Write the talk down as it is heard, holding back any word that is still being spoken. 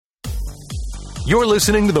You're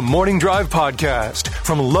listening to the Morning Drive podcast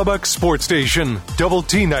from Lubbock Sports Station, Double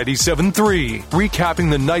T 97.3, recapping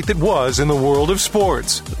the night that was in the world of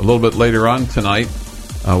sports. A little bit later on tonight,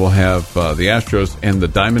 we'll have the Astros and the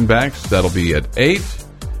Diamondbacks. That'll be at 8.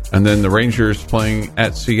 And then the Rangers playing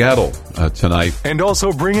at Seattle tonight. And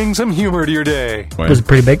also bringing some humor to your day. Was it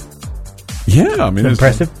pretty big? Yeah, I mean, was it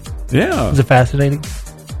impressive? Yeah. Was it fascinating?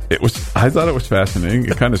 I thought it was fascinating.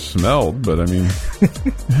 It kind of smelled, but I mean.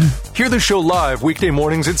 Hear the show live weekday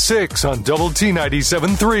mornings at 6 on Double T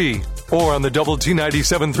 97.3 or on the Double T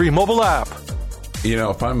 97.3 mobile app. You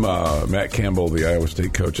know, if I'm Matt Campbell, the Iowa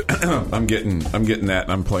State coach, I'm getting that,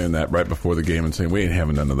 and I'm playing that right before the game and saying, we ain't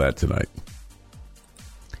having none of that tonight.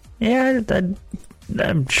 Yeah,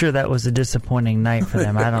 I'm sure that was a disappointing night for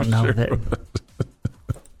them. I don't know that.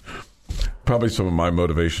 Probably some of my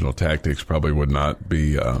motivational tactics probably would not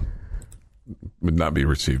be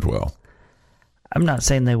received well. I'm not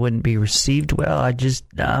saying they wouldn't be received well. I just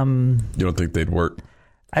you don't think they'd work?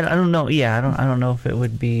 I don't know. Yeah, I don't know if it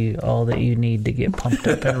would be all that you need to get pumped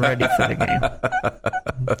up and ready for the game.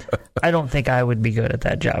 I don't think I would be good at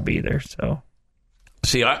that job either. So,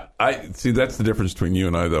 see, I see that's the difference between you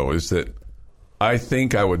and I, though, is that I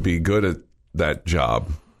think I would be good at that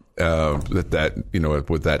job, with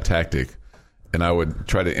that tactic. And I would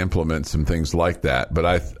try to implement some things like that, but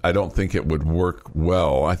I don't think it would work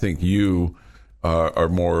well. I think you are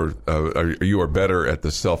better at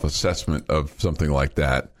the self-assessment of something like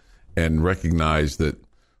that, and recognize that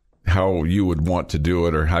how you would want to do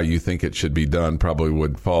it or how you think it should be done probably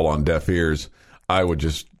would fall on deaf ears. I would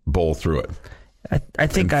just bowl through it. I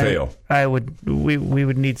think I would. We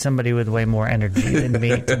would need somebody with way more energy than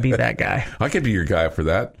me to be that guy. I could be your guy for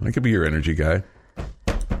that. I could be your energy guy.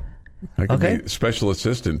 I could be special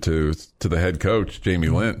assistant to the head coach, Jamie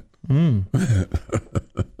Lent. So,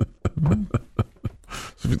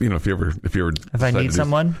 if I need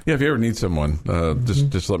someone, if you ever need someone,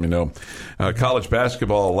 just let me know. College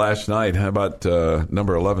basketball last night. How about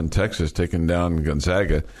number 11 Texas taking down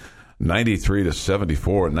Gonzaga,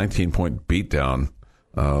 93-74, a 19-point beatdown.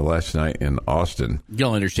 Last night in Austin.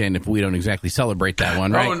 You'll understand if we don't exactly celebrate that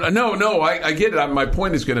one, right? Oh, no, I get it. My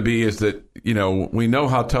point is going to be is that, we know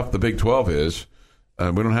how tough the Big 12 is.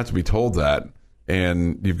 We don't have to be told that.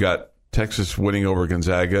 And you've got Texas winning over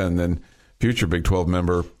Gonzaga, and then future Big 12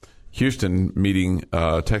 member Houston meeting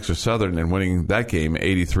Texas Southern and winning that game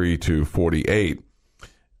 83-48.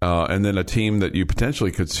 And then a team that you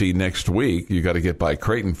potentially could see next week, you got to get by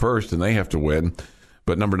Creighton first, and they have to win.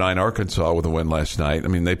 But number 9, Arkansas, with a win last night. I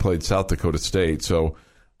mean, they played South Dakota State, so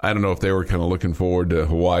I don't know if they were kind of looking forward to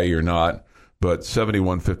Hawaii or not, but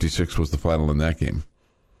 71-56 was the final in that game.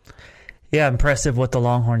 Yeah, impressive what the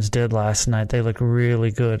Longhorns did last night. They looked really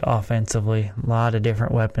good offensively. A lot of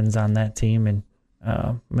different weapons on that team, and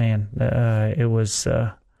it was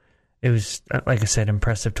like I said,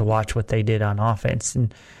 impressive to watch what they did on offense,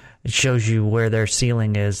 and it shows you where their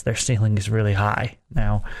ceiling is. Their ceiling is really high.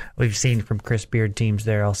 Now, we've seen from Chris Beard teams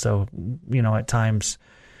there also, at times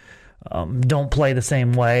don't play the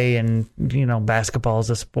same way. And, basketball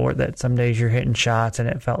is a sport that some days you're hitting shots, and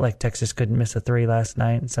it felt like Texas couldn't miss a 3 last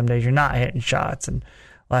night. And some days you're not hitting shots. And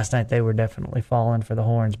last night they were definitely falling for the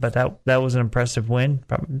horns. But that was an impressive win.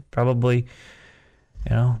 Probably,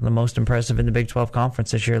 the most impressive in the Big 12 Conference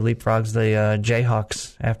this year. Leapfrogs the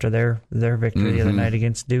Jayhawks after their victory the other night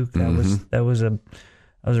against Duke. That was a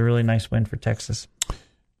really nice win for Texas.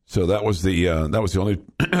 So that was the only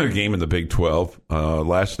game in the Big 12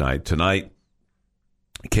 last night. Tonight,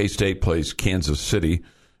 K-State plays Kansas City.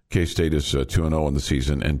 K-State is 2-0 in the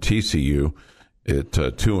season, and TCU at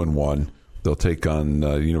 2-1. They'll take on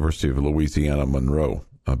University of Louisiana Monroe.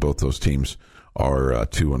 Both those teams are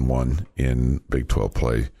 2-1 in Big 12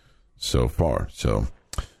 play so far. So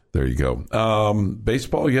there you go.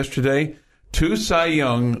 Baseball yesterday, 2 Cy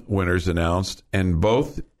Young winners announced, and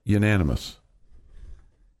both unanimous.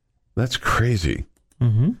 That's crazy.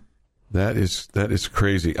 Mm-hmm. That is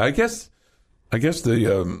crazy. I guess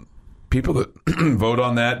the people that vote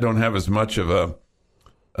on that don't have as much of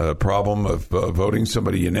a problem of voting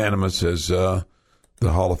somebody unanimous as the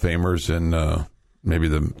Hall of Famers and maybe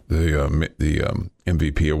the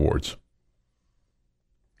MVP awards.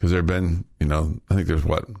 Because there have been, I think there's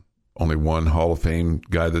only one Hall of Fame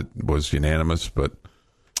guy that was unanimous, but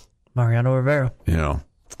Mariano Rivera.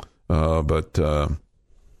 But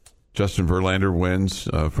Justin Verlander wins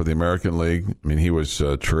for the American League. I mean, he was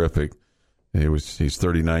terrific. He's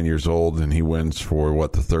 39 years old, and he wins for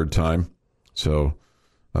the 3rd time. So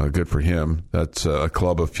good for him. That's a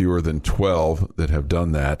club of fewer than 12 that have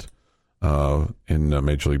done that in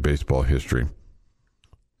Major League Baseball history.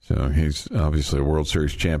 So he's obviously a World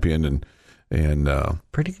Series champion, And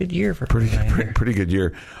pretty good year for pretty good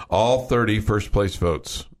year. All 30 first place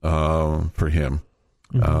votes for him.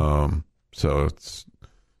 So it's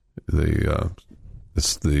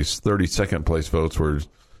these 30 second place votes were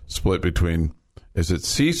split between, is it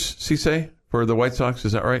Cisse for the White Sox?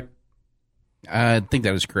 Is that right? I think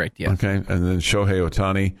that is correct, yeah. Okay. And then Shohei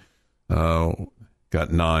Ohtani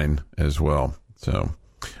got 9 as well. So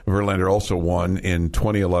Verlander also won in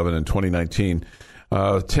 2011 and 2019.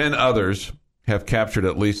 10 others have captured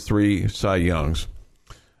at least 3 Cy Youngs.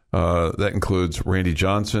 That includes Randy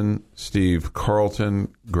Johnson, Steve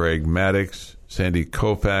Carlton, Greg Maddux, Sandy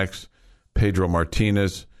Koufax, Pedro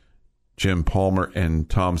Martinez, Jim Palmer, and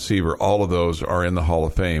Tom Seaver. All of those are in the Hall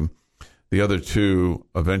of Fame. The other 2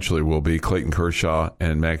 eventually will be Clayton Kershaw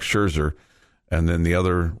and Max Scherzer. And then the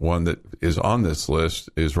other one that is on this list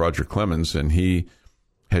is Roger Clemens, and he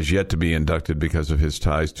has yet to be inducted because of his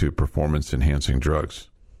ties to performance-enhancing drugs.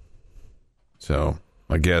 So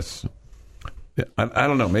I guess, I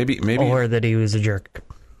don't know, maybe. Or that he was a jerk.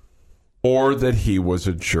 Or that he was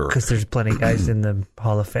a jerk. Because there's plenty of guys in the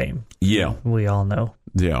Hall of Fame. Yeah. We all know.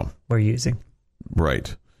 Yeah. We're using.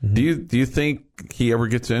 Right. Mm-hmm. Do you think he ever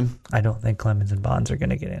gets in? I don't think Clemens and Bonds are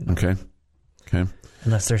going to get in. Okay.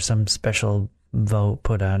 Unless there's some special vote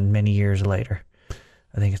put on many years later.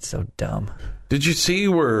 I think it's so dumb. Did you see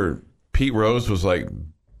where Pete Rose was like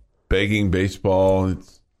begging baseball,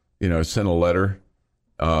 sent a letter?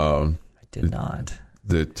 I did not.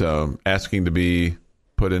 That asking to be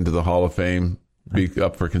put into the Hall of Fame, be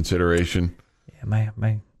up for consideration. Yeah,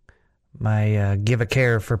 my give a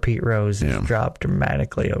care for Pete Rose has dropped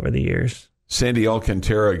dramatically over the years. Sandy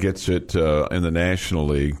Alcantara gets it in the National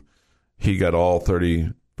League. He got all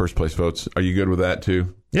 30 first place votes. Are you good with that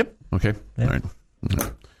too? Yep. Okay. Yep. All right.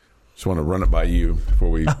 Just want to run it by you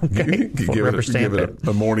before we give it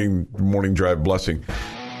a morning drive blessing.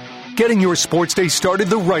 Getting your sports day started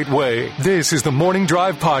the right way. This is the Morning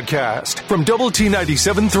Drive Podcast from Double T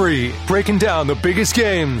 97.3, breaking down the biggest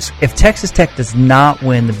games. If Texas Tech does not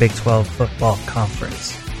win the Big 12 football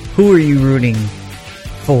conference, who are you rooting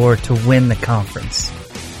for to win the conference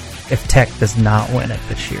if Tech does not win it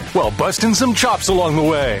this year? Well, busting some chops along the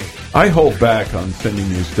way. I hold back on sending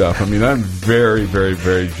you stuff. I mean, I'm very, very,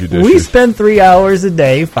 very judicious. We spend 3 hours a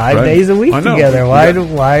day, 5 days a week together. Why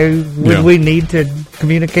would we need to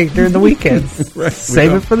communicate during the weekends? Right,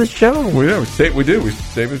 Save it for the show. We do. We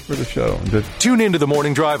save it for the show. Tune into the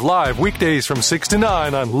Morning Drive live weekdays from 6 to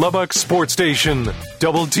 9 on Lubbock Sports Station,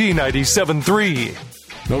 Double T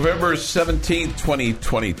 97.3. November 17th,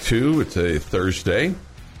 2022. It's a Thursday.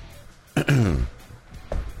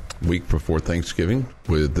 Week before Thanksgiving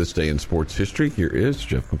with This Day in Sports History. Here is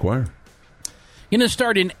Jeff McGuire. Going to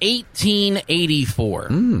start in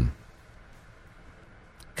 1884.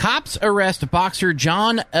 Cops arrest boxer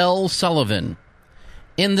John L. Sullivan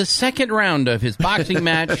in the second round of his boxing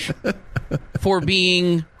match for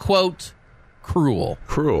being, quote, cruel.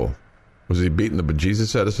 Cruel. Was he beating the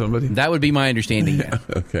bejesus out of somebody? That would be my understanding, yeah.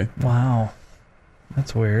 Okay. Wow.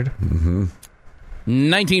 That's weird. Mm-hmm.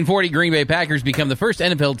 1940, Green Bay Packers become the first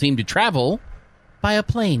NFL team to travel by a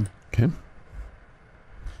plane. Okay.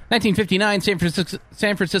 1959,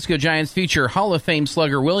 San Francisco Giants future Hall of Fame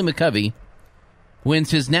slugger Willie McCovey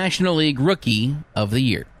wins his National League Rookie of the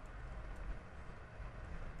Year.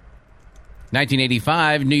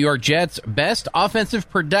 1985, New York Jets best offensive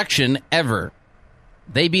production ever.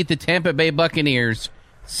 They beat the Tampa Bay Buccaneers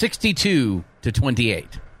 62-28.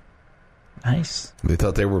 Nice. They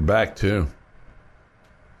thought they were back too.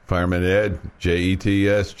 Fireman Ed,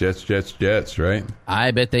 Jets, Jets, right?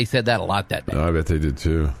 I bet they said that a lot that day. I bet they did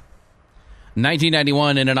too.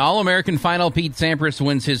 1991, in an All-American final, Pete Sampras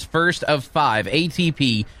wins his first of 5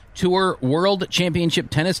 ATP Tour World Championship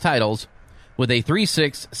tennis titles with a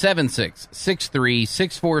 3-6, 7-6, 6-3,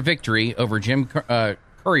 6-4 victory over Jim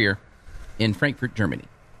Courier in Frankfurt, Germany.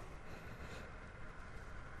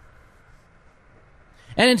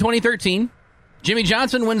 And in 2013, Jimmy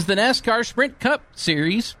Johnson wins the NASCAR Sprint Cup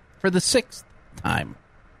Series for the 6th time.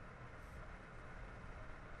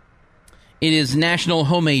 It is National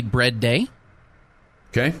Homemade Bread Day.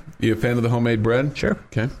 Okay. You a fan of the homemade bread? Sure.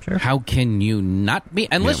 Okay. Sure. How can you not be?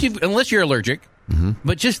 Unless you're allergic. Mm-hmm.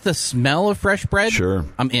 But just the smell of fresh bread, sure,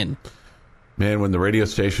 I'm in. Man, when the radio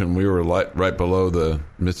station, we were right below the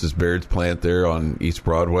Mrs. Baird's plant there on East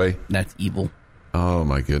Broadway. That's evil. Oh,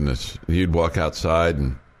 my goodness. You'd walk outside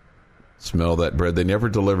and smell that bread. They never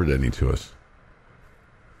delivered any to us.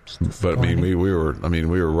 But I mean, we were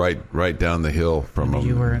right down the hill from them.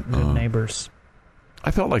 You were the neighbors.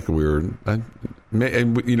 I felt like we were, and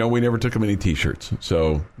we never took them any T-shirts,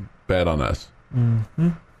 so bad on us. Mm-hmm.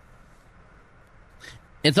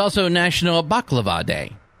 It's also National Baklava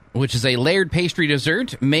Day, which is a layered pastry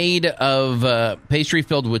dessert made of pastry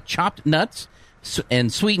filled with chopped nuts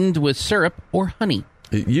and sweetened with syrup or honey.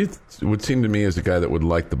 You would seem to me as a guy that would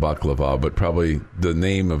like the baklava, but probably the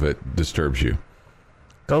name of it disturbs you.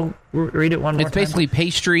 Go read it one more time. It's basically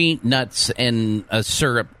pastry, nuts, and a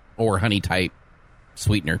syrup or honey type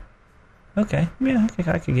sweetener. Okay. Yeah,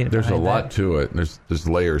 I could get it. There's a lot to it. There's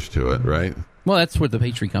layers to it, right? Well, that's where the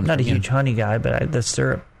pastry comes Not from. a huge honey guy, but the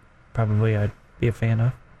syrup probably I'd be a fan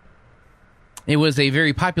of. It was a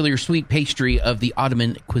very popular sweet pastry of the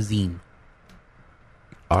Ottoman cuisine.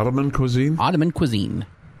 Ottoman cuisine? Ottoman cuisine.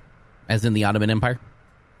 As in the Ottoman Empire.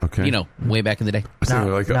 Okay. You know, way back in the day. Not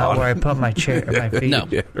where I put my chair, my feet. No.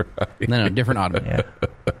 Yeah, right. No, different Ottoman. Yeah.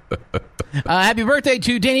 Happy birthday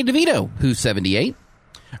to Danny DeVito, who's 78.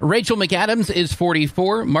 Rachel McAdams is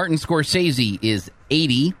 44. Martin Scorsese is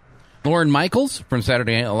 80. Lorne Michaels from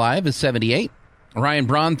Saturday Night Live is 78. Ryan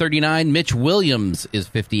Braun, 39. Mitch Williams is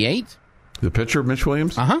 58. The pitcher, Mitch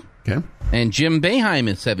Williams? Uh-huh. Okay. And Jim Boeheim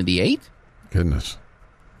is 78. Goodness.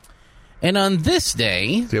 And on this day...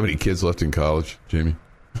 Do you have any kids left in college, Jamie?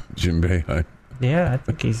 Jim Boeheim. Yeah, I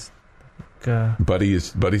think he's... Buddy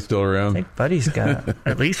still around? I think Buddy's got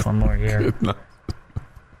at least one more year.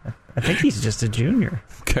 I think he's just a junior.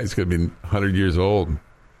 Guy's going to be 100 years old.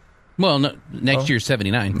 Well, no, next year's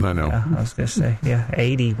 79. I know. Yeah, I was going to say,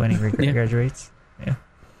 80 when he graduates. Yeah.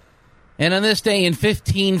 And on this day in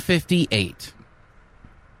 1558,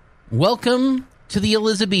 welcome to the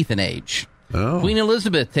Elizabethan Age. Oh. Queen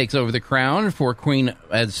Elizabeth takes over the crown for Queen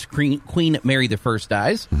Mary I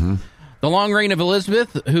dies. Mm-hmm. The long reign of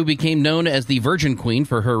Elizabeth, who became known as the Virgin Queen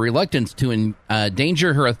for her reluctance to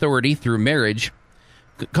endanger her authority through marriage,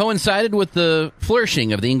 coincided with the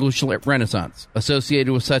flourishing of the English Renaissance,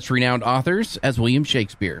 associated with such renowned authors as William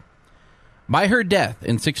Shakespeare. By her death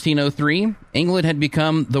in 1603, England had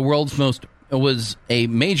become was a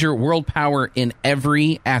major world power in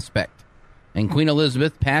every aspect, and Queen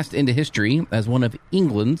Elizabeth passed into history as one of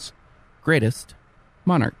England's greatest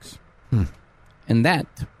monarchs. And that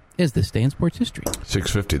is this day in sports history.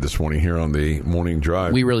 6:50 this morning here on the Morning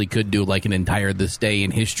Drive. We really could do like an entire this day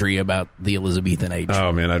in history about the Elizabethan age.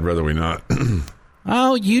 Oh, man, I'd rather we not.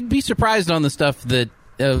 Oh, you'd be surprised on the stuff that,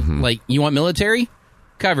 like, you want military?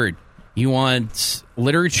 Covered. You want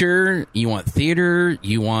literature? You want theater?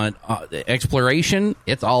 You want exploration?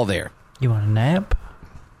 It's all there. You want a nap?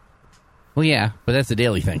 Well, yeah, but that's a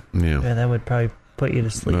daily thing. Yeah, that would probably put you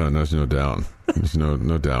to sleep. No, there's no doubt. There's no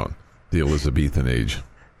doubt. The Elizabethan age.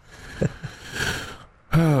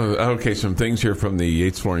 Okay, some things here from the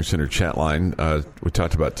Yates Flooring Center chat line. We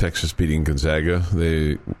talked about Texas beating Gonzaga.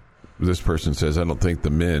 This person says, I don't think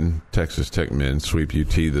the Texas Tech men, sweep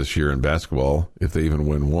UT this year in basketball. If they even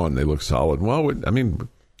win one, they look solid. Well, I mean...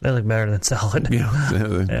 They look better than solid. Yeah.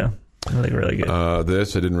 Yeah, they look really good. I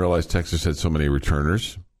didn't realize Texas had so many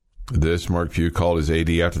returners. Mark Few called his AD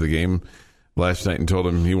after the game last night and told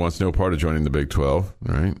him he wants no part of joining the Big 12.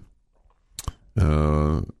 All right.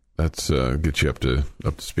 That's get you up to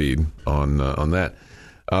speed on that.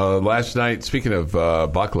 Last night, speaking of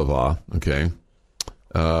baklava, okay,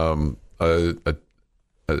 a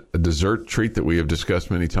dessert treat that we have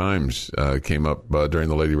discussed many times came up during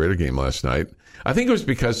the Lady Raider game last night. I think it was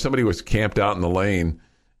because somebody was camped out in the lane,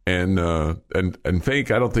 and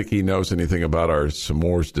Fink, I don't think he knows anything about our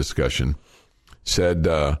s'mores discussion.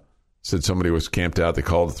 Said somebody was camped out. They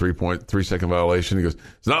called a 3.3-second violation. He goes,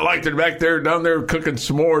 it's not like they're back there down there cooking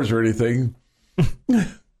s'mores or anything. It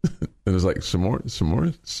was like s'mores.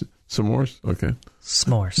 Okay,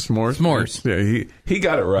 s'mores. Yeah, he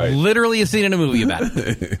got it right. Literally a scene in a movie about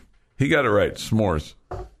it. He got it right. S'mores.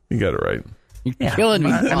 He got it right. You're killing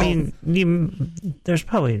me. I mean, there's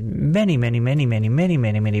probably many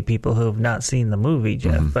people who have not seen the movie,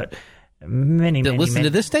 Jeff, but many listen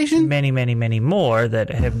to this station? Many more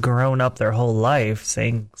that have grown up their whole life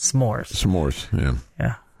saying s'mores. S'mores,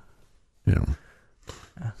 yeah.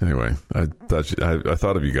 Anyway, I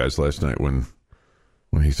thought of you guys last night when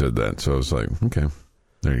he said that, so I was like, okay,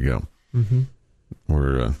 there you go. Mm-hmm.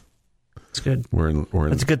 It's good.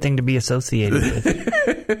 It's a good thing to be associated with.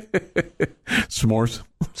 S'mores.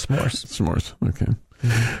 Okay.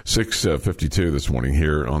 6:52 this morning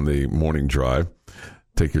here on the Morning Drive.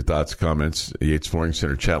 Take your thoughts, comments. Yates Flooring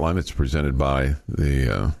Center chat line. It's presented by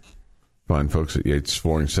the fine folks at Yates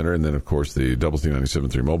Flooring Center, and then of course the Double T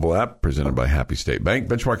 97.3 mobile app presented by Happy State Bank.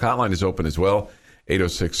 Benchmark Hotline is open as well.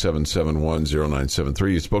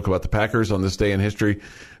 806-771-0973. You spoke about the Packers on this day in history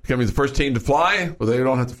becoming the first team to fly. Well, they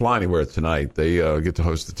don't have to fly anywhere tonight. They get to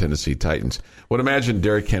host the Tennessee Titans. Would imagine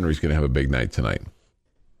Derrick Henry's going to have a big night tonight.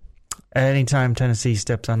 Anytime Tennessee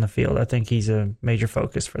steps on the field, I think he's a major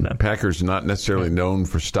focus for them. Packers not necessarily known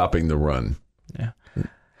for stopping the run. Yeah.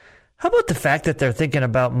 How about the fact that they're thinking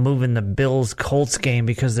about moving the Bills-Colts game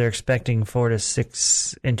because they're expecting 4 to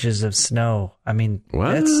 6 inches of snow? I mean,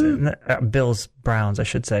 that's Bills-Browns, I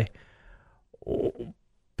should say.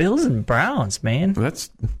 Bills and Browns, man. That's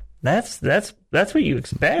what you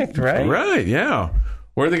expect, right? Right, yeah.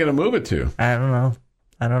 Where are they going to move it to? I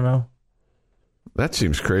don't know. That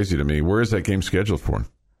seems crazy to me. Where is that game scheduled for?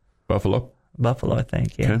 Buffalo, I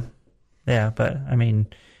think, yeah. Okay. Yeah, but, I mean,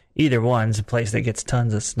 either one's a place that gets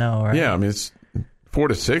tons of snow, right? Yeah, I mean, it's 4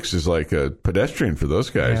 to 6 is like a pedestrian for those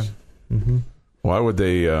guys. Yeah. Mm-hmm. Why would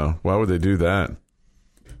they do that?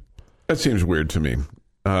 That seems weird to me.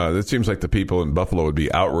 It seems like the people in Buffalo would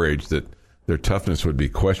be outraged that their toughness would be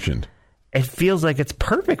questioned. It feels like it's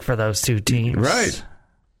perfect for those two teams. Right.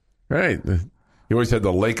 You always had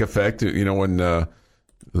the lake effect. You know, when the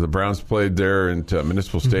Browns played there at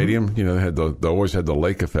Municipal Stadium, you know, they always had the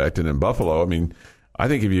lake effect. And in Buffalo, I mean, I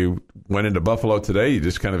think if you went into Buffalo today, you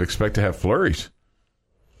just kind of expect to have flurries.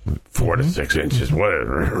 4 to 6 inches,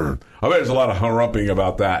 whatever. I bet there's a lot of harumping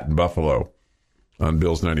about that in Buffalo. On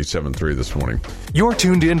Bills 97.3 this morning. You're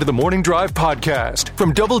tuned in to the Morning Drive podcast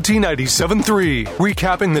from Double T 97.3,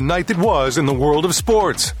 recapping the night that was in the world of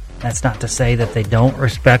sports. That's not to say that they don't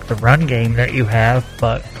respect the run game that you have,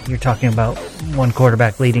 but you're talking about one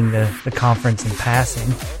quarterback leading the conference in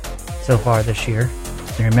passing so far this year.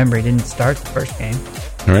 And remember, he didn't start the first game.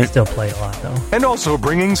 All right. Still played a lot, though. And also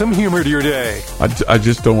bringing some humor to your day. I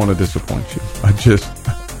just don't want to disappoint you.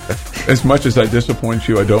 As much as I disappoint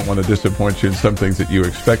you, I don't want to disappoint you in some things that you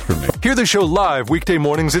expect from me. Hear the show live weekday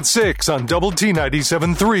mornings at 6 on Double T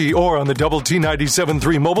 97.3 or on the Double T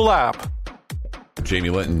 97.3 mobile app. Jamie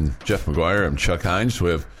Linton, Jeff McGuire, I'm Chuck Heinz. We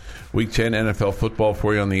have Week 10 NFL football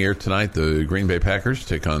for you on the air tonight. The Green Bay Packers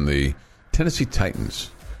take on the Tennessee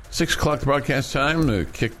Titans. 6 o'clock broadcast time,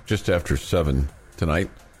 kick just after 7 tonight.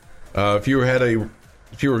 If you were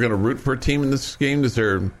going to root for a team in this game,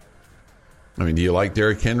 do you like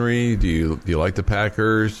Derrick Henry? Do you like the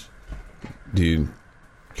Packers? Do you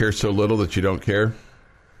care so little that you don't care?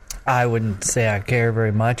 I wouldn't say I care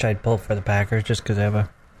very much. I'd pull for the Packers just because I have a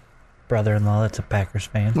brother-in-law that's a Packers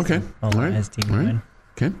fan. Okay. So I'll let his team win.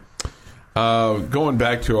 Okay. Going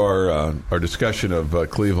back to our discussion of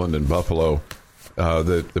Cleveland and Buffalo,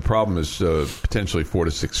 the problem is potentially 4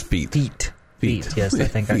 to 6 feet. Feet. Yes, I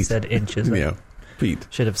think I said inches. Yeah. Feet.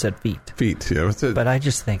 Should have said feet. Yeah. But I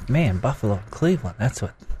just think, man, Buffalo and Cleveland,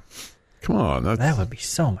 come on. That would be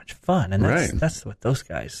so much fun. And that's what those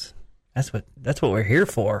guys, that's what we're here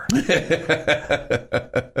for.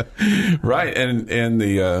 Right. And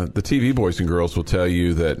the TV boys and girls will tell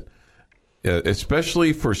you that,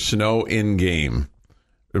 especially for snow in game,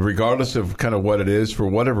 regardless of kind of what it is, for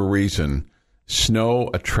whatever reason,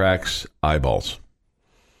 snow attracts eyeballs.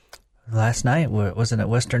 Last night, wasn't it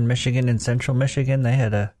Western Michigan and Central Michigan? They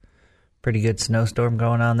had a pretty good snowstorm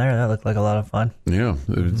going on there. That looked like a lot of fun. Yeah,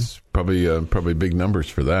 it's probably big numbers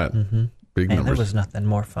for that. Mm-hmm. Big numbers. There was nothing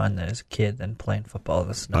more fun as a kid than playing football in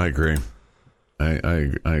the snow. I agree. I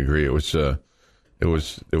agree. It was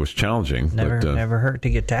challenging. Never hurt to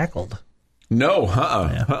get tackled. No,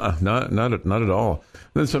 not at all.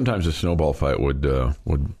 Then sometimes a snowball fight would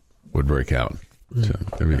break out. So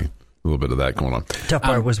there'd be a little bit of that going on. Tough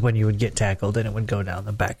part was when you would get tackled and it would go down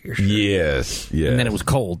the back of your shirt. Yes. And then it was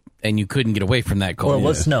cold, and you couldn't get away from that cold. Well, it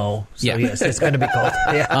was snow, so yes, it's going to be cold.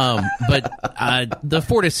 Yeah. But the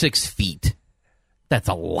 4 to 6 feet, that's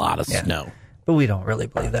a lot of snow. But we don't really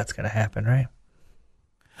believe that's going to happen, right?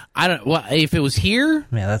 I don't. Well, if it was here,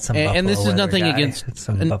 that's some Buffalo and this is nothing guy. against It's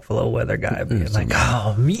some Buffalo weather guy being like,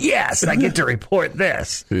 "Oh yes, I get to report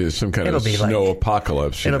this." It's some kind of snow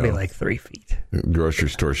apocalypse. It'll be like 3 feet. Grocery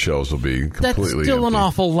store shelves will be completely That's still empty. an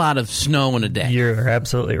awful lot of snow in a day. You're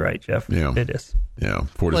absolutely right, Jeff. Yeah, it is. Yeah,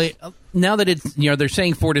 now that it's they're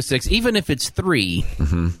saying 4 to 6, even if it's 3,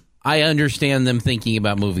 I understand them thinking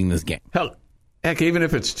about moving this game. Heck, even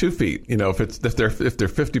if it's 2 feet, if they're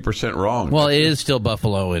 50% wrong. Well, it is still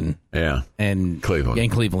Buffalo and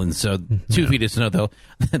Cleveland. So 2 feet of snow, though,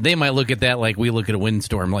 they might look at that like we look at a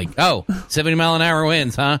windstorm. Like, 70 mile an hour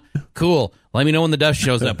winds, huh? Cool. Let me know when the dust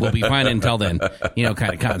shows up. We'll be fine until then.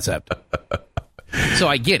 Kind of concept. So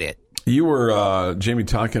I get it. You were Jamie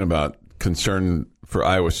talking about concern for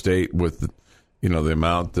Iowa State with the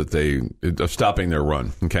amount that of stopping their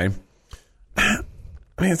run. Okay.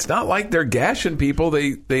 I mean, it's not like they're gashing people.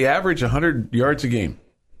 They average 100 yards a game.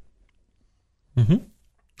 Mm-hmm.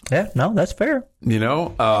 Yeah, no, that's fair.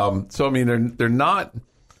 So I mean, they're not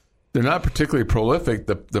particularly prolific.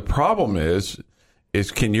 The problem is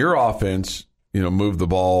can your offense move the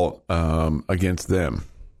ball against them.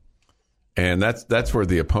 And that's where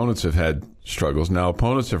the opponents have had struggles. Now,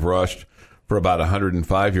 opponents have rushed for about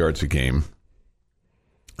 105 yards a game.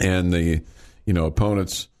 And the,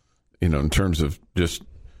 opponents, in terms of just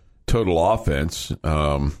total offense,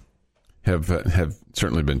 have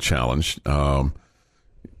certainly been challenged. The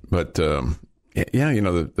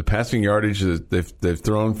passing yardage, they've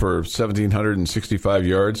thrown for 1,765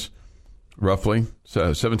 yards, roughly, so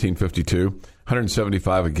 1,752,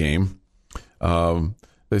 175 a game.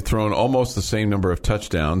 They've thrown almost the same number of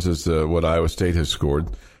touchdowns as what Iowa State has scored,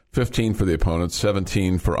 15 for the opponents,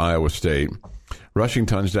 17 for Iowa State. Rushing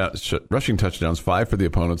touchdowns, 5 for the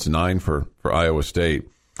opponents, 9 for Iowa State.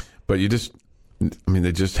 But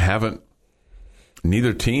they just haven't.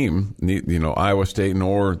 Neither team, Iowa State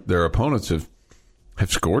nor their opponents have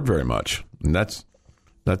scored very much, and that's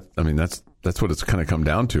what it's kind of come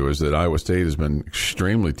down to, is that Iowa State has been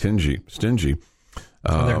extremely stingy.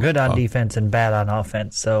 They're good on defense and bad on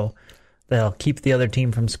offense, so they'll keep the other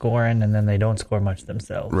team from scoring, and then they don't score much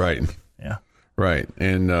themselves. Right. Yeah. Right,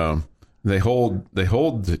 and they hold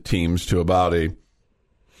the teams to about a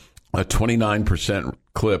 29%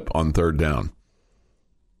 clip on third down.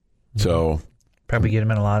 So probably get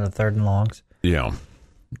them in a lot of third and longs. Yeah.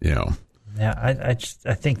 Yeah, I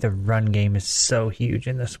think the run game is so huge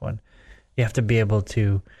in this one. You have to be able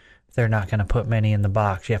to, if they're not going to put many in the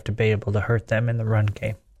box, you have to be able to hurt them in the run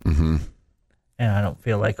game. Mm-hmm. And I don't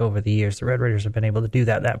feel like over the years the Red Raiders have been able to do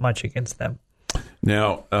that much against them.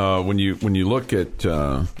 Now, when you look at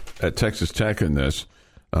Texas Tech in this,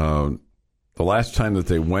 the last time that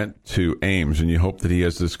they went to Ames, and you hope that he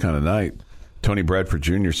has this kind of night, Tony Bradford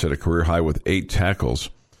Jr. set a career high with 8 tackles.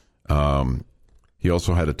 He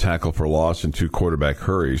also had a tackle for loss and 2 quarterback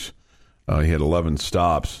hurries. He had 11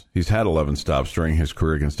 stops. He's had 11 stops during his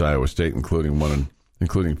career against Iowa State, including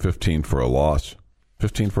 15 for a loss.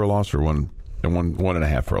 15 for a loss, or one and a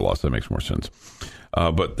half for a loss. That makes more sense.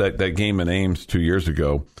 But that game in Ames 2 years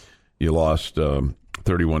ago, you lost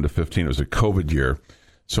 31-15. It was a COVID year,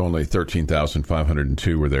 so only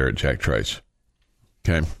 13,502 were there at Jack Trice.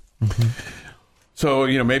 Okay. Mm-hmm. So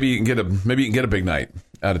maybe you can get a big night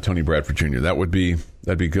out of Tony Bradford Jr. That'd be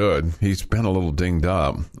good. He's been a little dinged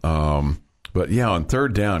up, but yeah, on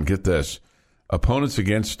third down, get this: opponents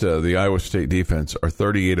against the Iowa State defense are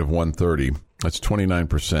 38 of 130. That's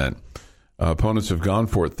 29%. Opponents have gone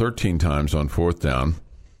for it 13 times on fourth down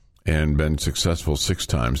and been successful 6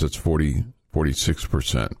 times. That's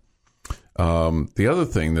 46%. The other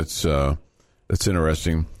thing that's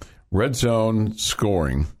interesting: red zone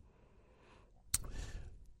scoring.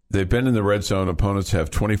 They've been in the red zone. Opponents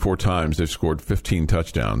have 24 times. They've scored 15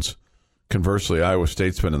 touchdowns. Conversely, Iowa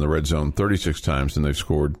State's been in the red zone 36 times, and they've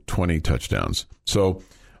scored 20 touchdowns. So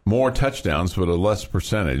more touchdowns, but a less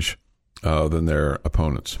percentage than their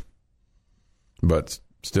opponents. But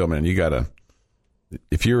still, man,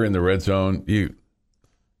 if you're in the red zone, you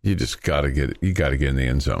just got to get in the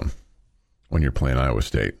end zone when you're playing Iowa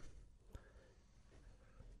State.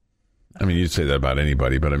 I mean, you'd say that about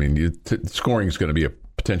anybody, but I mean, scoring is going to be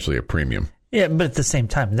potentially a premium. Yeah, but at the same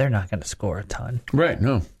time, they're not going to score a ton. Right?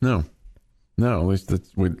 No. At least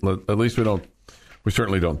we don't. We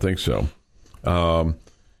certainly don't think so.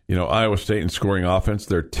 Iowa State in scoring offense,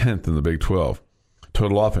 they're 10th in the Big 12.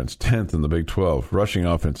 Total offense, 10th in the Big 12. Rushing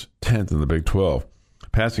offense, 10th in the Big 12.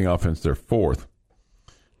 Passing offense, they're 4th.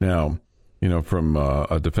 Now, from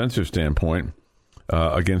a defensive standpoint,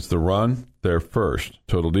 against the run, they're 1st.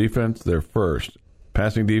 Total defense, they're 1st.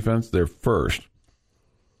 Passing defense, they're 1st.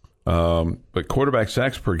 But quarterback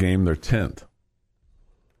sacks per game, they're 10th.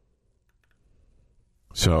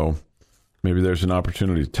 So maybe there's an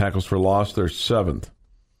opportunity. Tackles for loss, they're 7th.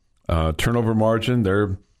 Turnover margin,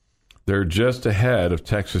 they're just ahead of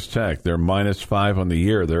Texas Tech. They're -5 on the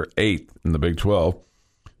year. They're 8th in the Big 12.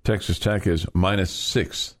 Texas Tech is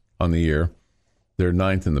 -6 on the year. They're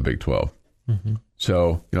 9th in the Big 12. Mm-hmm.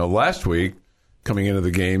 So, last week, coming into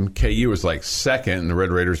the game, KU was like 2nd, and the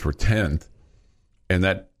Red Raiders were 10th. And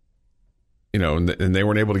that, and they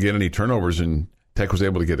weren't able to get any turnovers, and Tech was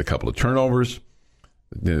able to get a couple of turnovers.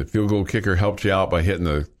 The field goal kicker helped you out by hitting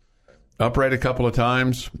the upright a couple of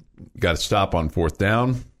times. Got a stop on fourth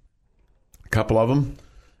down, a couple of them.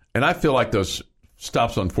 And I feel like those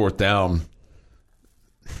stops on fourth down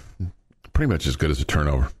pretty much as good as a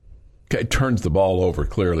turnover. Okay, it turns the ball over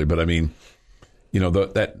clearly, but I mean,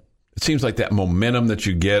 that it seems like that momentum that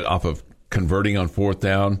you get off of converting on fourth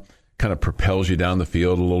down kind of propels you down the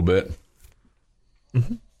field a little bit.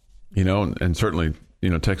 Mm-hmm. And certainly,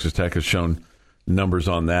 Texas Tech has shown numbers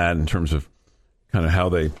on that in terms of kind of how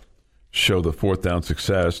they show the fourth down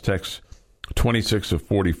success. Tech's 26 of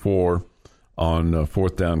 44 on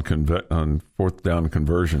fourth down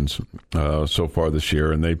conversions so far this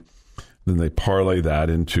year, and they parlay that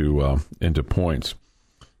into points.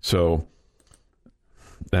 So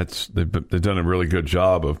they've done a really good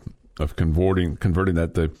job of converting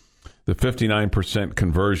that. The 59%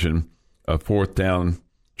 conversion of fourth down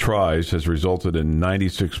tries has resulted in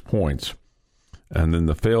 96 points, and then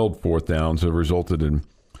the failed fourth downs have resulted in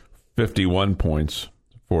 51 points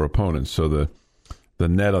for opponents. So the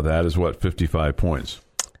net of that is 55 points.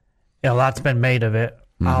 Yeah, a lot's been made of it.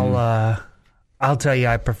 Mm-hmm. I'll tell you,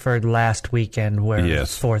 I preferred last weekend where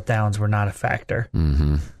fourth downs were not a factor.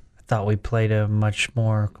 Mm-hmm. I thought we played a much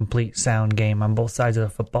more complete, sound game on both sides of the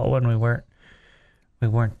football when we weren't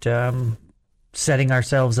setting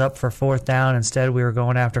ourselves up for fourth down. Instead, we were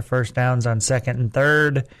going after first downs on second and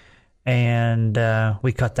third, and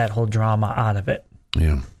we cut that whole drama out of it.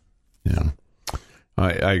 Yeah.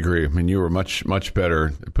 I agree. I mean, you were much, much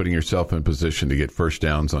better at putting yourself in position to get first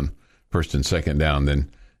downs on first and second down than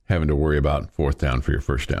having to worry about fourth down for your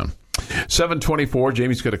first down. 7:24.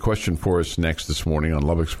 Jamie's got a question for us next this morning on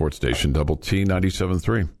Lubbock Sports Station, Double T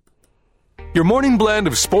 97.3. Your morning blend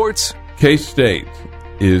of sports. K-State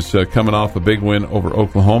is coming off a big win over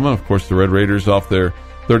Oklahoma. Of course, the Red Raiders off their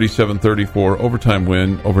 37-34 overtime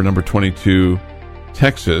win over number 22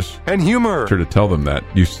 Texas. And humor. Sure to tell them that.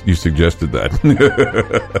 You suggested that.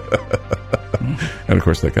 And, of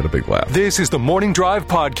course, that got a big laugh. This is the Morning Drive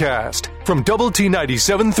Podcast from Double T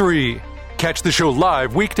 97.3. Catch the show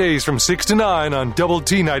live weekdays from 6 to 9 on Double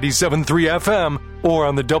T 97.3 FM or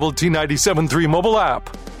on the Double T 97.3 mobile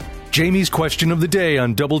app. Jamie's question of the day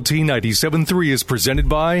on Double T 97.3 is presented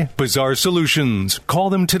by Bizarre Solutions. Call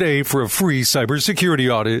them today for a free cybersecurity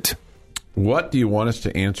audit. What do you want us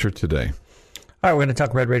to answer today? All right, we're going to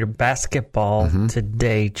talk Red Raider basketball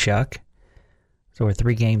today, Chuck. So we're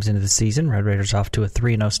 3 games into the season. Red Raiders off to a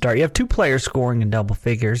 3-0 start. You have 2 players scoring in double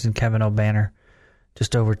figures, and Kevin O'Banner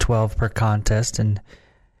just over 12 per contest, and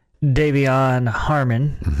Davion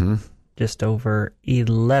Harmon just over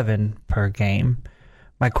 11 per game.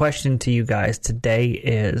 My question to you guys today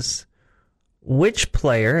is, which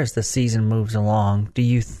player, as the season moves along, do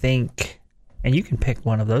you think, and you can pick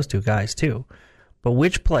one of those 2 guys too, but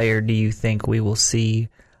which player do you think we will see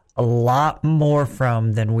a lot more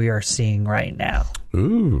from than we are seeing right now?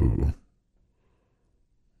 Ooh.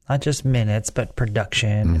 Not just minutes, but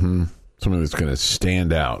production. Something that's going to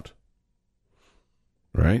stand out,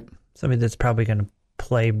 right? Somebody that's probably going to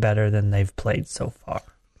play better than they've played so far.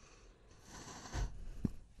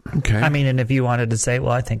 Okay. I mean, and if you wanted to say,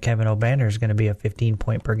 well, I think Kevin O'Banner is going to be a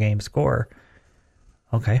 15-point-per-game scorer.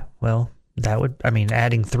 Okay, well, that would, I mean,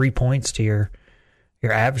 adding 3 points to your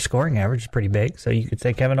average scoring average is pretty big, so you could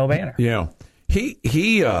say Kevin O'Banner. Yeah. He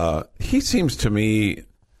seems to me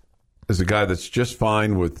as a guy that's just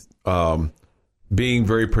fine with being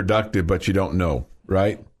very productive, but you don't know,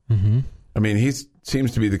 right? Mm-hmm. I mean, he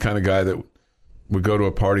seems to be the kind of guy that would go to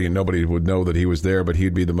a party and nobody would know that he was there, but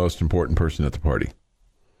he'd be the most important person at the party.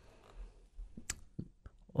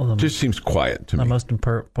 Well, just seems quiet to me. The most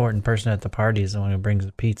important person at the party is the one who brings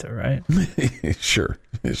the pizza, right? Sure.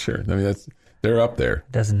 I mean, they're up there.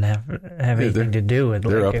 Doesn't have anything to do with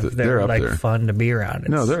like if they're like there. Fun to be around.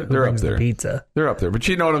 No, they're up there. The pizza. They're up there. But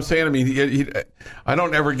you know what I'm saying? I mean, I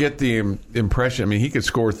don't ever get the impression. I mean, he could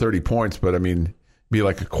score 30 points, but I mean, be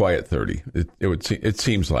like a quiet 30. It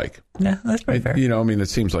seems like. Yeah, that's pretty fair. You know, I mean, it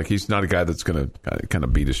seems like he's not a guy that's going to kind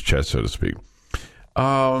of beat his chest, so to speak.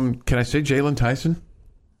 Can I say Jalen Tyson?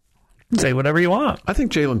 Say whatever you want. I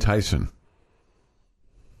think Jalen Tyson.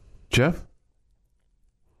 Jeff?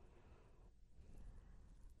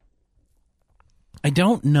 I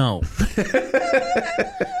don't know.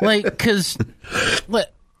 Because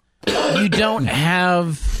you don't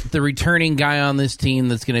have the returning guy on this team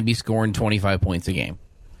that's going to be scoring 25 points a game.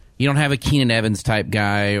 You don't have a Keenan Evans type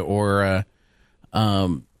guy, or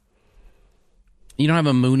you don't have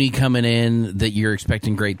a Mooney coming in that you're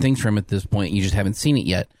expecting great things from at this point. You just haven't seen it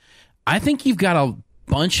yet. I think you've got a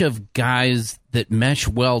bunch of guys that mesh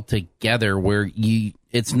well together where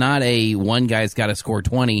it's not a one guy's got to score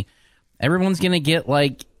 20. Everyone's going to get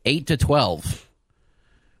like 8 to 12.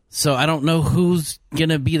 So I don't know who's going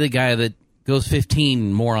to be the guy that goes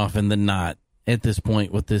 15 more often than not at this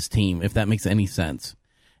point with this team, if that makes any sense.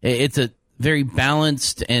 It's a very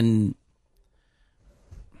balanced and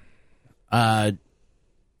I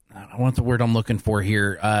don't know what the word I'm looking for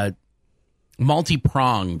here.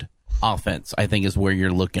 Multi-pronged offense, I think, is where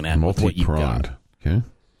you're looking at. Multi-pronged. Okay.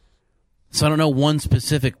 So I don't know one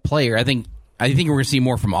specific player. I think we're going to see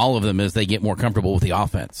more from all of them as they get more comfortable with the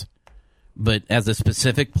offense. But as a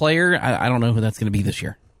specific player, I don't know who that's going to be this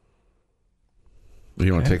year.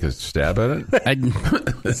 You want to take a stab at it?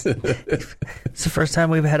 It's the first time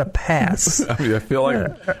we've had a pass. I feel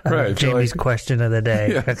like right. Jamie's question of the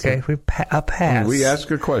day. Yeah, okay, a pass. We ask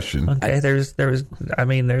a question. Okay, there's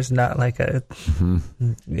not like a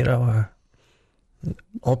a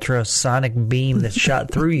ultrasonic beam that's shot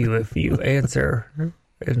through you if you answer,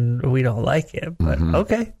 and we don't like it. But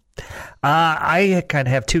okay. I kind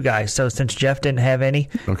of have two guys, so since Jeff didn't have any,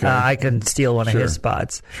 I can steal one of his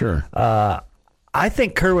spots. Sure. I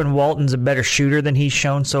think Kerwin Walton's a better shooter than he's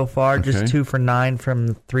shown so far. Just 2 for 9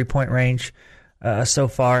 from 3-point range so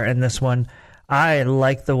far in this one. I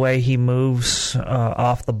like the way he moves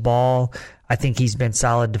off the ball. I think he's been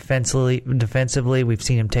solid defensively. We've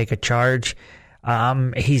seen him take a charge.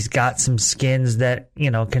 He's got some skins that,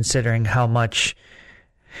 considering how much,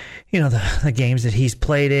 the games that he's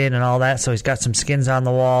played in and all that. So he's got some skins on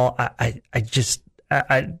the wall. So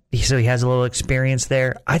he has a little experience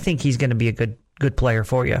there. I think he's going to be a good player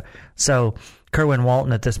for you. So Kerwin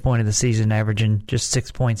Walton at this point of the season averaging just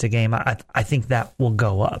 6 points a game. I think that will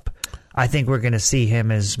go up. I think we're going to see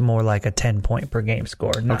him as more like a 10-point per game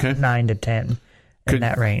score, 9 to 10 in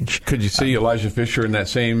that range. Could you see Elijah Fisher in that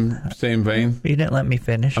same vein? You didn't let me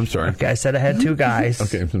finish. I'm sorry. Okay, I said I had two guys.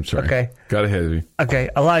 Okay, I'm sorry. Okay. Got ahead of you. Okay,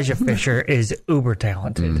 Elijah Fisher is uber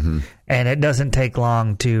talented, and it doesn't take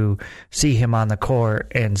long to see him on the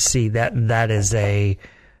court and see that is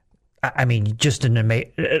just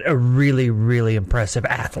a really, really impressive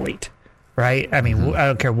athlete, right? I mean, I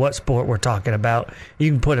don't care what sport we're talking about.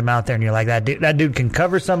 You can put him out there, and you're like, that dude can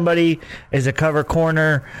cover somebody, is a cover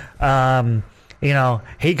corner.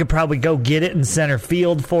 He could probably go get it in center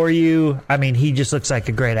field for you. I mean, he just looks like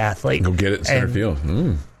a great athlete. Go get it in center field.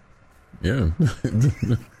 Yeah.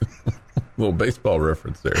 Little baseball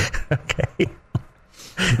reference there. Okay.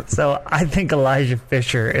 So I think Elijah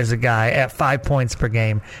Fisher is a guy at 5 points per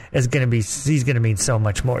game he's going to mean so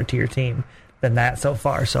much more to your team than that so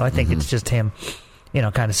far. So I think it's just him,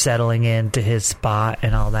 kind of settling into his spot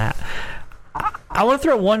and all that. I want to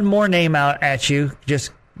throw one more name out at you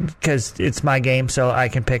just because it's my game, so I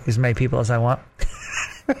can pick as many people as I want.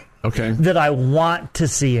 Okay. That I want to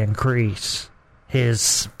see increase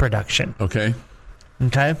his production. Okay.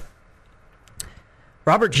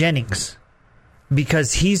 Robert Jennings.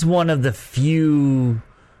 Because he's one of the few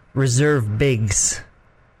reserve bigs,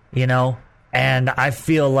 and I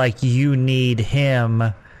feel like you need him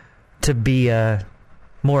to be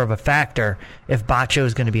more of a factor. If Bacho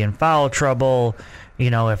is going to be in foul trouble,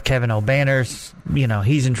 if Kevin O'Banner's,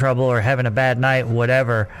 he's in trouble or having a bad night,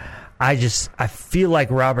 whatever. I feel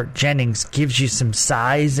like Robert Jennings gives you some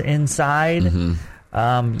size inside.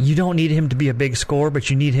 You don't need him to be a big scorer, but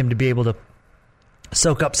you need him to be able to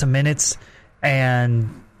soak up some minutes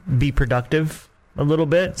and be productive a little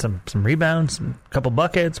bit, some rebounds, a couple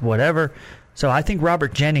buckets, whatever. So I think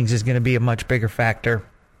Robert Jennings is going to be a much bigger factor,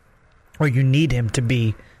 or you need him to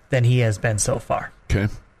be, than he has been so far.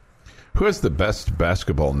 Okay. Who has the best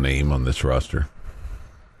basketball name on this roster?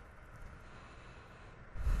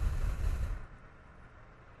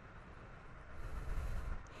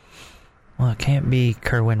 Well, it can't be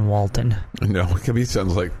Kerwin Walton. No, he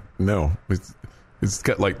sounds like, no. It's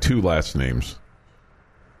got like two last names.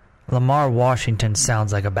 Lamar Washington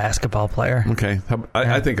sounds like a basketball player. Okay.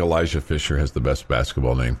 I think Elijah Fisher has the best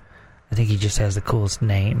basketball name. I think he just has the coolest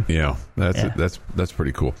name. Yeah, that's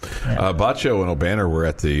pretty cool. Yeah. Bacho and O'Banner were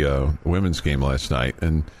at the women's game last night,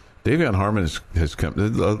 and Davion Harmon has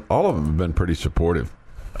come. All of them have been pretty supportive.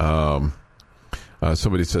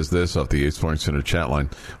 Somebody says this off the 8 Flooring Center chat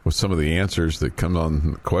line. With some of the answers that come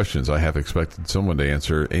on questions, I have expected someone to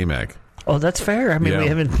answer AMAC. Oh, that's fair. I mean, we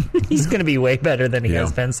haven't. He's going to be way better than he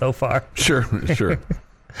has been so far. Sure.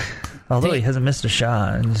 Although he hasn't missed a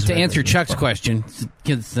shot. To answer Chuck's question,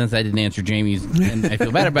 since I didn't answer Jamie's, and I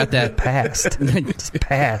feel bad about that. It's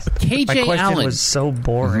passed. KJ My question Allen was so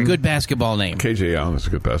boring. Good basketball name. KJ Allen is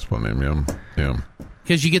a good basketball name. Yeah.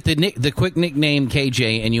 Because you get the quick nickname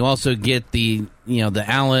KJ, and you also get the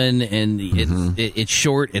Allen, and it's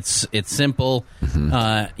short, it's simple.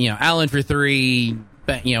 Allen for three.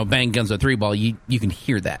 Bang guns a 3-ball. You can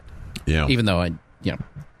hear that. Yeah. Even though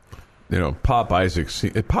Pop Isaacs.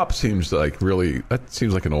 Pop seems like that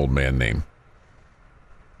seems like an old man name.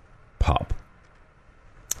 Pop.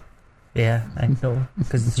 Yeah, I know,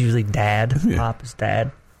 because it's usually dad. Yeah. Pop is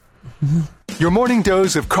dad. Your morning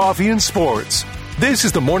dose of coffee and sports. This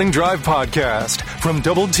is the Morning Drive Podcast from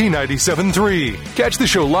Double T 97.3. Catch the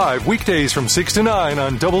show live weekdays from 6 to 9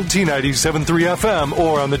 on Double T 97.3 FM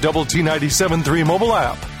or on the Double T 97.3 mobile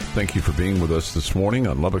app. Thank you for being with us this morning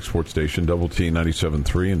on Lubbock Sports Station, Double T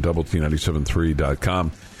 97.3 and Double T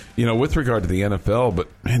 97.3.com. With regard to the NFL, but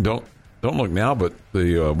man, don't look now, but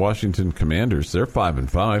the Washington Commanders, they're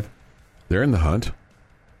 5-5. They're in the hunt.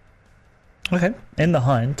 Okay, in the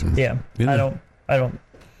hunt, yeah. I don't. They're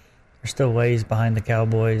still ways behind the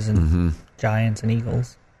Cowboys and Giants and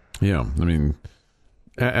Eagles. Yeah, I mean,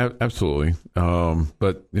 absolutely.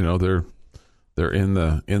 But they're in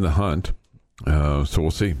the hunt. So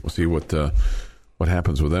we'll see. We'll see what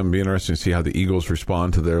happens with them. It'll be interesting to see how the Eagles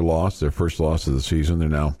respond to their first loss of the season. They're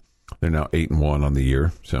now 8-1 on the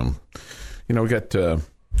year. So, we got a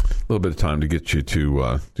little bit of time to get you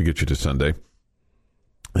to Sunday.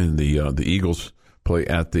 And the Eagles play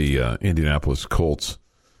at the Indianapolis Colts,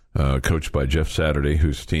 coached by Jeff Saturday,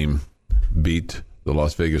 whose team beat the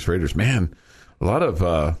Las Vegas Raiders. Man, a lot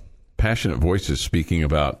of passionate voices speaking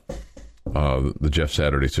about the Jeff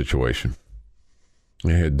Saturday situation.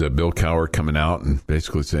 You had Bill Cowher coming out and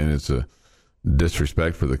basically saying it's a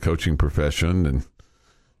disrespect for the coaching profession, and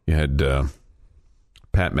you had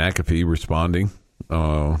Pat McAfee responding,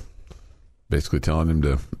 basically telling him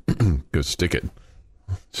to go stick it.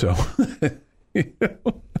 So, Pat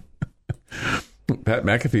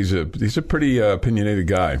McAfee's he's a pretty opinionated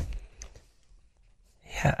guy.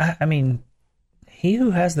 Yeah, I mean, he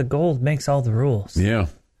who has the gold makes all the rules. Yeah.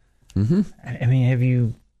 Mm-hmm. I mean, have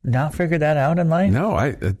you not figured that out in life? No,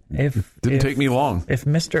 it didn't take me long. If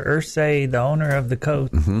Mr. Irsay, the owner of the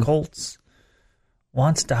Colts,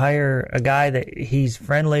 wants to hire a guy that he's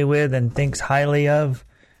friendly with and thinks highly of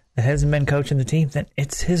that hasn't been coaching the team, then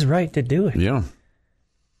it's his right to do it. Yeah.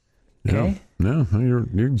 Okay? No,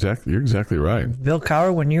 you're exactly right. Bill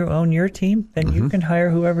Cowher, when you own your team, then you can hire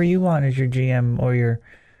whoever you want as your GM or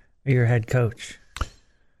your head coach.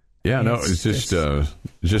 Yeah, it's just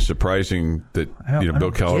surprising that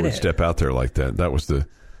Bill Cowher would step out there like that. That was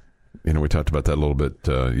we talked about that a little bit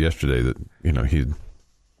yesterday. That he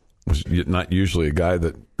was not usually a guy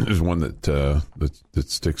that is one that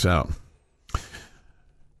sticks out.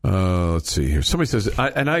 Let's see here. Somebody says,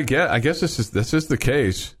 I guess this is the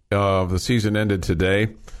case. The season ended today.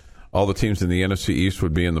 All the teams in the NFC East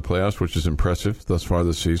would be in the playoffs, which is impressive thus far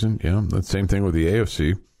this season. Yeah, the same thing with the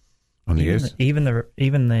AFC. Even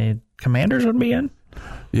the Commanders would be in.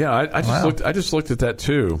 Yeah, I just looked at that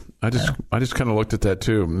too. I just kind of looked at that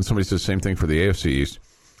too. And somebody said the same thing for the AFC East.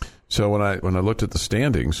 So when I looked at the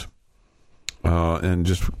standings, and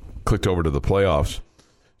just clicked over to the playoffs.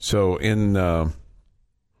 So in the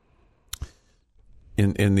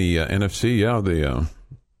NFC,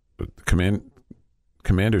 the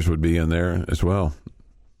Commanders would be in there as well.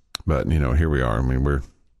 But here we are. I mean, we're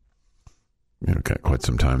got quite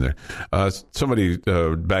some time there. Somebody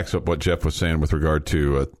backs up what Jeff was saying with regard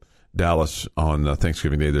to Dallas on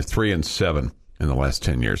Thanksgiving Day. They're 3-7 in the last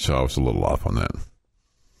 10 years, so I was a little off on that.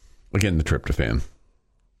 Again, the tryptophan.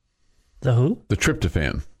 The who? The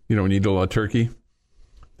tryptophan. When you eat a lot of turkey,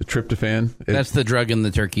 the tryptophan. That's the drug in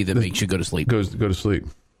the turkey that makes you go to sleep. Go to sleep.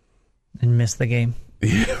 And miss the game.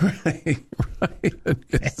 Yeah, right.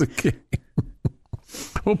 Miss the game.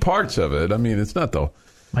 Well, parts of it. I mean, it's not the...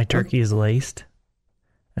 My turkey is laced.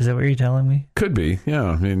 Is that what you're telling me? Could be,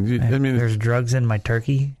 yeah. I mean, there's drugs in my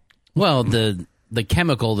turkey. Well, the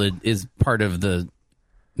chemical that is part of the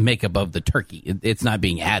makeup of the turkey, it's not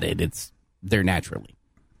being added. It's there naturally.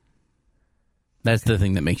 That's the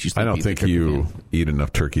thing that makes you sleepy. I don't think you eat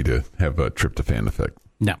enough turkey to have a tryptophan effect.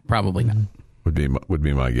 No, probably not. Would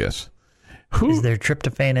be my guess. Is there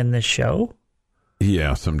tryptophan in this show?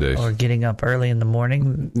 Yeah, some days. Or getting up early in the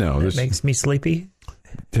morning? No, that makes me sleepy.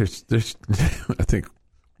 There's I think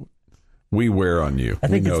we wear on you. I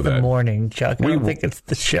think it's the morning, Chuck. I don't think it's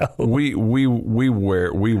the show. We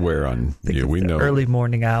wear on you. We know early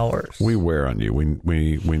morning hours. We wear on you. We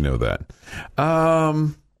know that.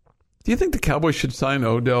 Do you think the Cowboys should sign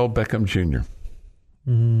Odell Beckham Jr.?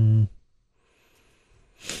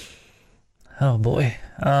 Oh boy.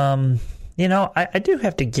 I do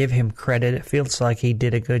have to give him credit. It feels like he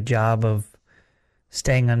did a good job of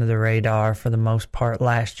staying under the radar for the most part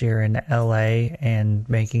last year in LA and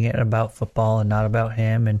making it about football and not about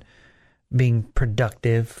him and being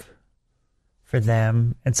productive for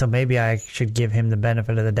them. And so maybe I should give him the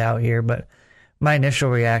benefit of the doubt here. But my initial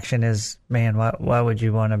reaction is, man, why would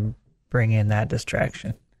you want to bring in that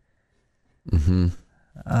distraction? Mm-hmm.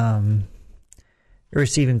 The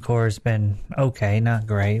receiving core has been okay, not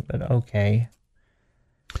great, but okay.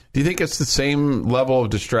 Do you think it's the same level of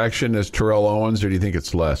distraction as Terrell Owens, or do you think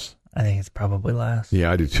it's less? I think it's probably less. Yeah,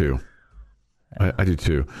 I do too. Yeah. I do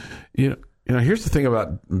too. Here's the thing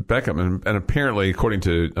about Beckham, and apparently, according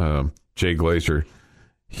to Jay Glazer,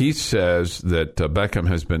 he says that Beckham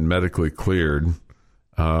has been medically cleared.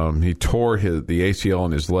 He tore the ACL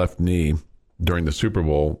in his left knee during the Super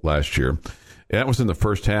Bowl last year, That was in the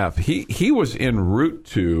first half. He was en route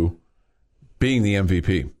to being the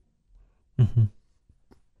MVP. Mm-hmm.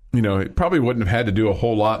 You know, it probably wouldn't have had to do a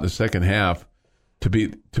whole lot in the second half to be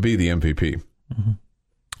the MVP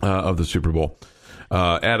of the Super Bowl.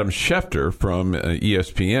 Adam Schefter from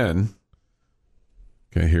ESPN,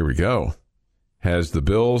 okay, here we go, has the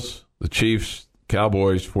Bills, the Chiefs,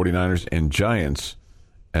 Cowboys, 49ers, and Giants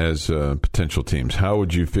as potential teams. How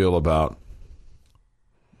would you feel about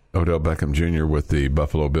Odell Beckham Jr. with the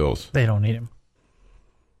Buffalo Bills? They don't need him.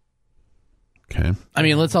 Okay. I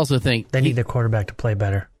mean, let's also think they need their quarterback to play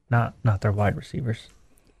better, not their wide receivers.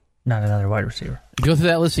 Not another wide receiver. Go through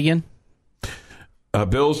that list again.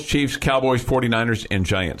 Bills, Chiefs, Cowboys, 49ers, and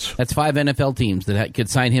Giants. That's 5 NFL teams that could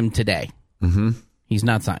sign him today. Mm-hmm. He's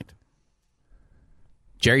not signed.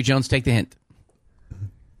 Jerry Jones, take the hint.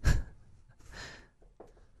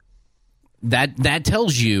 That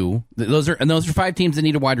tells you that those are 5 teams that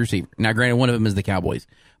need a wide receiver. Now, granted, one of them is the Cowboys,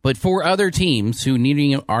 but 4 other teams who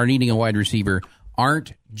are needing a wide receiver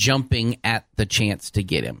aren't jumping at the chance to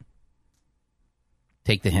get him.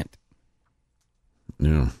 Take the hint.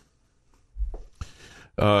 Yeah.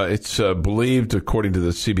 It's believed, according to the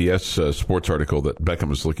CBS sports article, that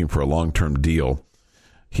Beckham is looking for a long-term deal.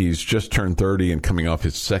 He's just turned 30 and coming off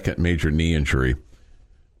his second major knee injury.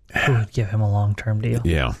 Who would give him a long-term deal?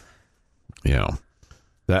 Yeah.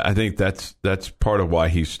 I think that's part of why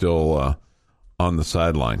he's still on the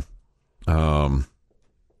sideline. So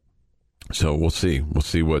we'll see. We'll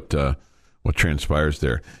see what transpires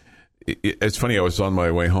there. It's funny. I was on my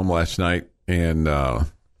way home last night, and I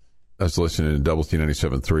was listening to Double T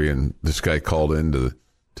 97.3, and this guy called into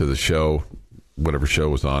the show, whatever show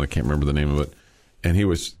was on. I can't remember the name of it. And he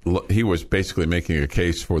was basically making a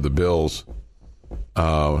case for the Bills.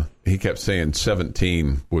 He kept saying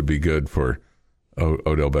 17 would be good for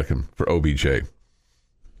Odell Beckham, for OBJ.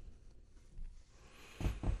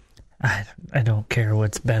 I don't care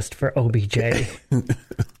what's best for OBJ. Okay.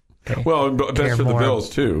 Well, best for the Bills,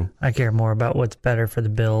 too. I care more about what's better for the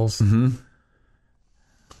Bills. Mm-hmm.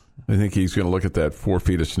 I think he's going to look at that 4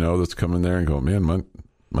 feet of snow that's coming there and go, man,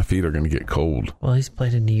 my feet are going to get cold. Well, he's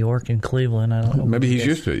played in New York and Cleveland. I don't know. Maybe he's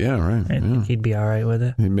used to it. Yeah, right. I think he'd be all right with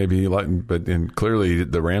it. Maybe he liked, but clearly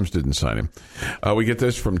the Rams didn't sign him. We get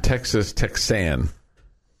this from Texan.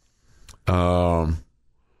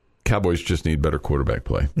 Cowboys just need better quarterback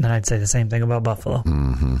play. Then I'd say the same thing about Buffalo.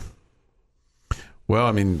 Mm-hmm. Well,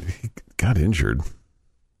 I mean, he got injured.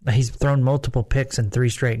 He's thrown multiple picks in 3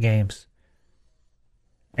 straight games,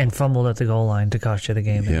 and fumbled at the goal line to cost you the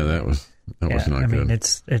game. Yeah, that was not good. I mean,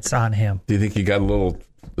 it's on him. Do you think he got a little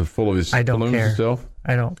full of his balloons himself?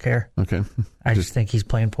 I don't care. Okay. I just think he's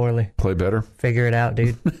playing poorly. Play better? Figure it out,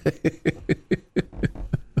 dude.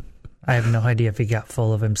 I have no idea if he got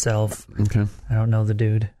full of himself. Okay. I don't know the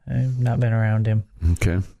dude. I've not been around him.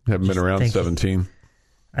 Okay. Haven't been around 17.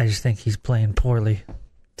 I just think he's playing poorly.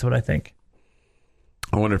 That's what I think.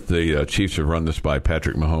 I wonder if the Chiefs have run this by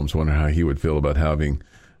Patrick Mahomes. I wonder how he would feel about having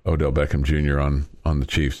Odell Beckham Jr. on the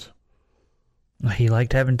Chiefs. He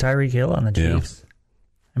liked having Tyreek Hill on the Chiefs. Yeah.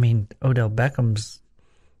 I mean, Odell Beckham's,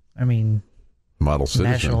 model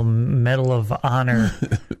citizen. National Medal of Honor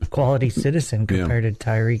quality citizen compared to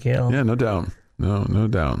Tyreek Hill. Yeah, no doubt. No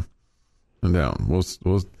doubt. And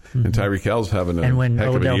Tyreek Hill's having a heck of a year. And when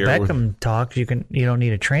Odell Beckham talks, you don't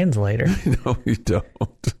need a translator. No, you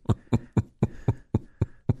don't.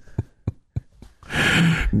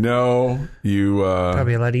 No, you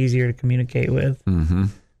probably a lot easier to communicate with. Mm-hmm.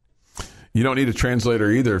 You don't need a translator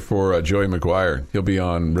either for Joey Maguire. He'll be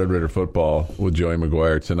on Red Raider Football with Joey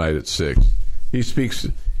Maguire tonight at 6. He speaks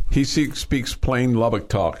plain Lubbock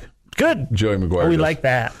talk. Good, Joey Maguire. We like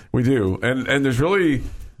that. We do, and there's really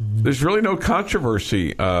no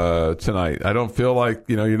controversy tonight. I don't feel like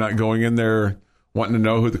you're not going in there wanting to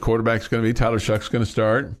know who the quarterback's going to be. Tyler Shuck's going to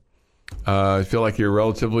start. I feel like you're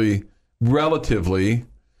relatively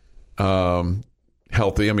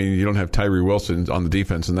healthy. I mean, you don't have Tyree Wilson on the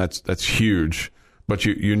defense, and that's huge. But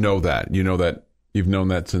you know that. You know that. You've known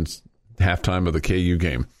that since halftime of the KU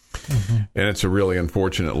game. Mm-hmm. And it's a really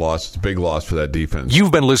unfortunate loss. It's a big loss for that defense.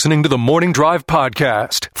 You've been listening to the Morning Drive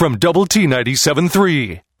podcast from Double T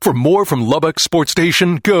 97.3. For more from Lubbock Sports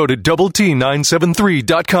Station, go to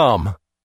doublet973.com.